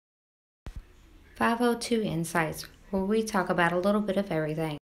502 Insights, where we talk about a little bit of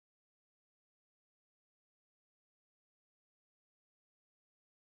everything.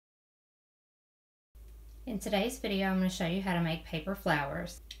 In today's video, I'm going to show you how to make paper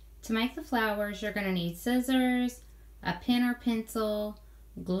flowers. To make the flowers, you're going to need scissors, a pen or pencil,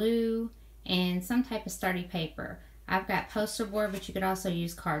 glue, and some type of sturdy paper. I've got poster board, but you could also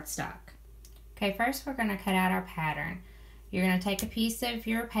use cardstock. Okay, first we're going to cut out our pattern. You're going to take a piece of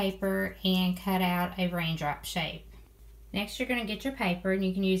your paper and cut out a raindrop shape. Next, you're going to get your paper, and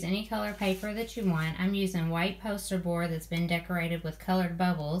you can use any color paper that you want. I'm using white poster board that's been decorated with colored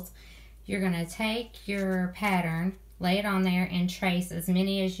bubbles. You're going to take your pattern, lay it on there, and trace as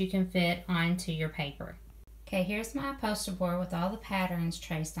many as you can fit onto your paper. Okay, here's my poster board with all the patterns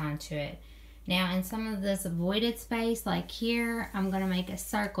traced onto it. Now, in some of this voided space, like here, I'm going to make a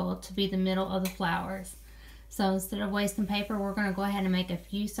circle to be the middle of the flowers. So instead of wasting paper, we're going to go ahead and make a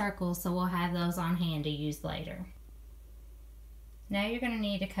few circles so we'll have those on hand to use later. Now you're going to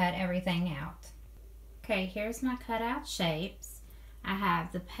need to cut everything out. Okay, here's my cutout shapes. I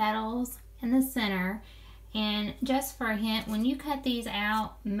have the petals in the center, and just for a hint, when you cut these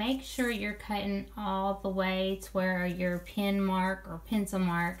out, make sure you're cutting all the way to where your pen mark or pencil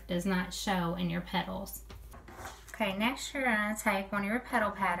mark does not show in your petals. Okay, next you're going to take one of your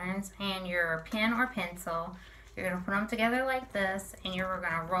petal patterns and your pen or pencil. You're going to put them together like this, and you're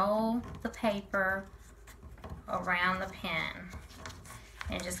going to roll the paper around the pen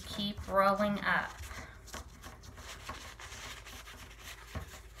and just keep rolling up.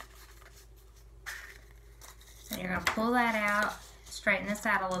 So you're going to pull that out, straighten this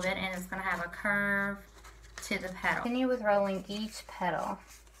out a little bit, and it's going to have a curve to the petal. Continue with rolling each petal.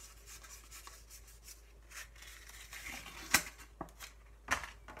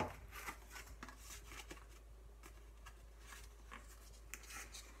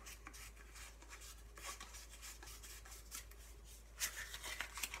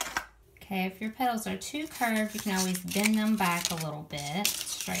 Okay, if your petals are too curved, you can always bend them back a little bit.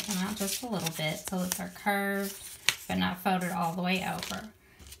 Straighten them out just a little bit so that they're curved but not folded all the way over.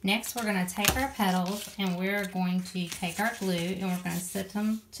 Next, we're going to take our petals and we're going to take our glue and we're going to sit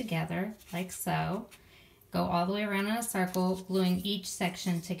them together like so. Go all the way around in a circle, gluing each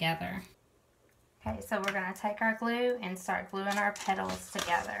section together. Okay, so we're going to take our glue and start gluing our petals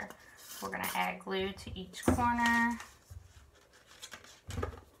together. We're going to add glue to each corner.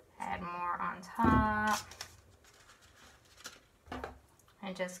 Add more on top.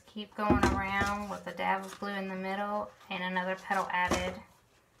 And just keep going around with a dab of glue in the middle and another petal added,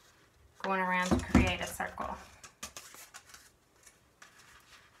 going around to create a circle.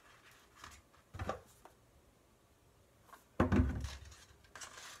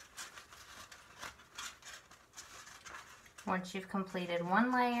 Once you've completed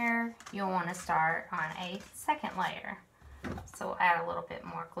one layer, you'll want to start on a second layer. So we'll add a little bit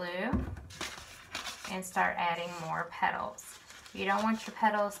more glue and start adding more petals. You don't want your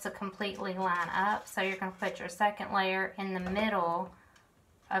petals to completely line up, so you're going to put your second layer in the middle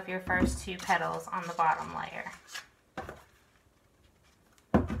of your first two petals on the bottom layer.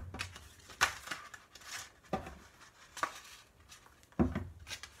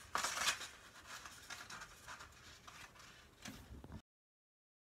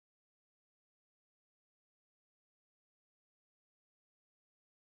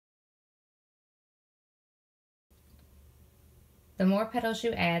 The more petals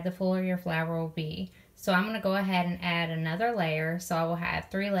you add, the fuller your flower will be. So I'm going to go ahead and add another layer, so I will have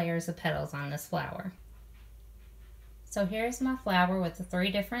 3 layers of petals on this flower. So here's my flower with the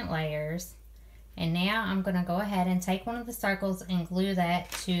 3 different layers. And now I'm going to go ahead and take one of the circles and glue that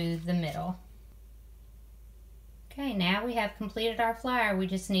to the middle. Okay, now we have completed our flower. We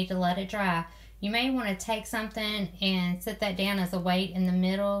just need to let it dry. You may want to take something and sit that down as a weight in the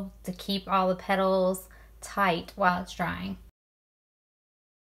middle to keep all the petals tight while it's drying.